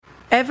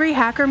Every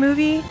hacker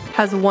movie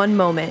has one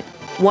moment,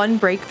 one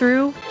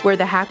breakthrough where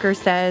the hacker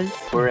says,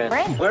 We're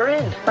in. We're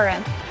in. We're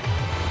in.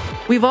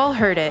 We've all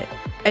heard it.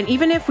 And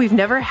even if we've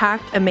never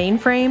hacked a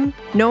mainframe,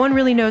 no one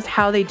really knows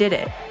how they did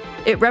it.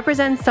 It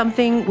represents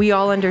something we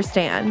all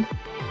understand.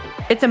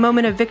 It's a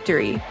moment of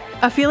victory,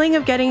 a feeling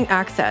of getting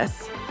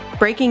access,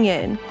 breaking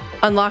in,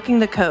 unlocking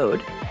the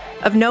code,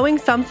 of knowing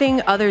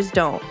something others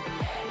don't,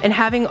 and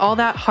having all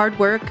that hard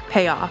work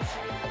pay off.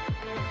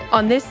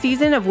 On this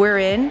season of We're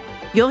In,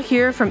 you'll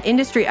hear from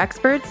industry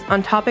experts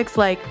on topics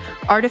like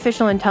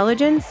artificial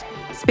intelligence,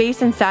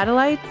 space and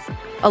satellites,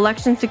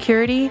 election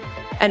security,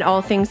 and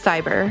all things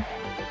cyber.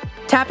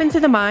 Tap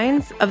into the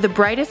minds of the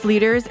brightest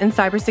leaders in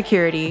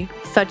cybersecurity,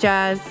 such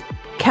as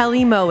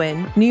Kelly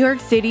Moen, New York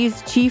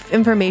City's Chief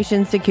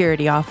Information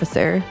Security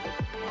Officer.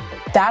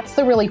 That's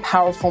the really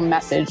powerful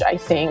message, I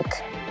think,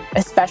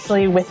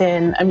 especially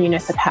within a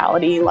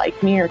municipality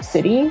like New York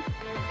City.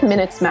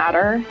 Minutes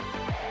matter.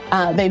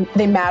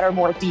 They matter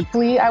more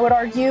deeply, I would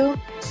argue,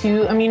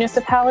 to a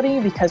municipality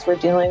because we're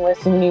dealing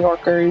with New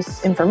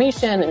Yorkers'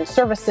 information and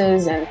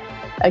services. And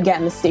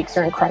again, the stakes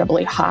are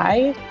incredibly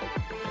high.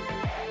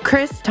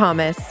 Chris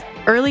Thomas,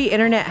 early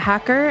internet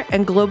hacker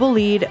and global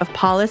lead of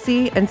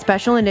policy and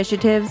special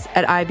initiatives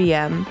at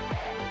IBM.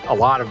 A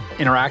lot of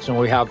interaction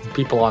we have with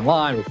people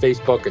online with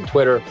Facebook and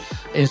Twitter,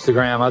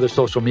 Instagram, other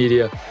social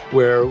media,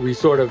 where we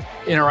sort of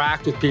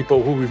interact with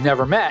people who we've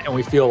never met and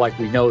we feel like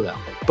we know them.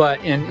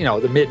 But in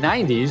the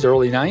mid-90s,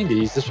 early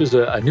 90s, this was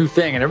a new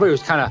thing, and everybody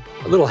was kind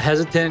of a little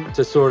hesitant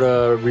to sort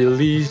of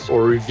release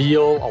or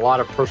reveal a lot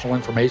of personal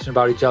information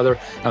about each other.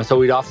 And so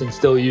we'd often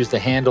still use the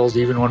handles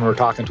even when we're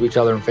talking to each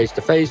other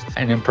face-to-face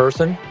and in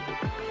person.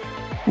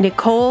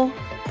 Nicole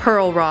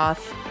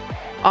Perlroth,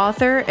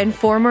 author and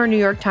former New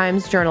York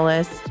Times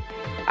journalist.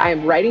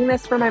 I'm writing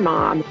this for my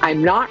mom.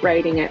 I'm not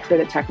writing it for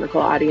the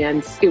technical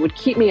audience. It would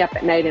keep me up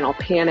at night and I'll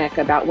panic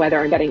about whether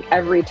I'm getting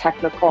every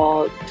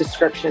technical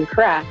description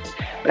correct.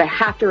 But I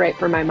have to write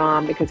for my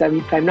mom because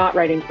if I'm not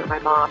writing for my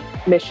mom,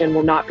 mission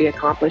will not be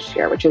accomplished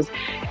here, which is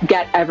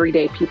get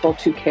everyday people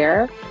to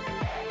care.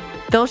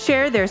 They'll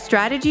share their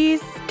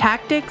strategies,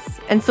 tactics,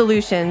 and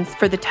solutions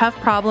for the tough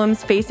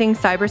problems facing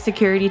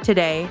cybersecurity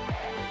today,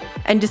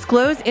 and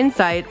disclose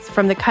insights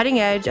from the cutting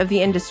edge of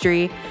the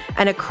industry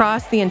and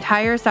across the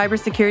entire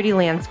cybersecurity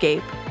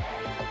landscape.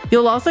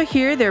 You'll also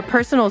hear their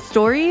personal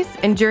stories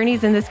and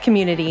journeys in this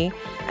community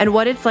and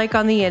what it's like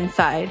on the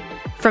inside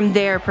from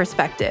their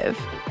perspective.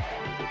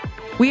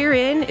 We're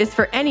In is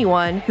for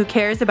anyone who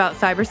cares about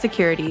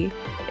cybersecurity.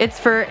 It's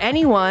for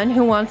anyone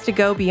who wants to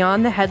go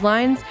beyond the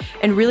headlines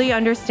and really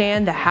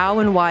understand the how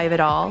and why of it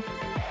all.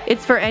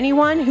 It's for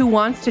anyone who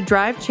wants to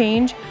drive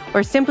change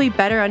or simply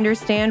better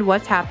understand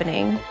what's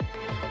happening.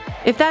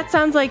 If that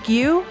sounds like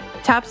you,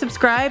 tap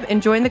subscribe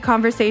and join the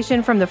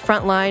conversation from the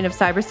front line of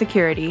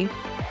cybersecurity.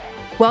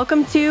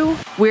 Welcome to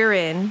We're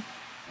In,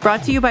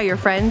 brought to you by your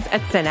friends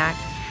at Synack.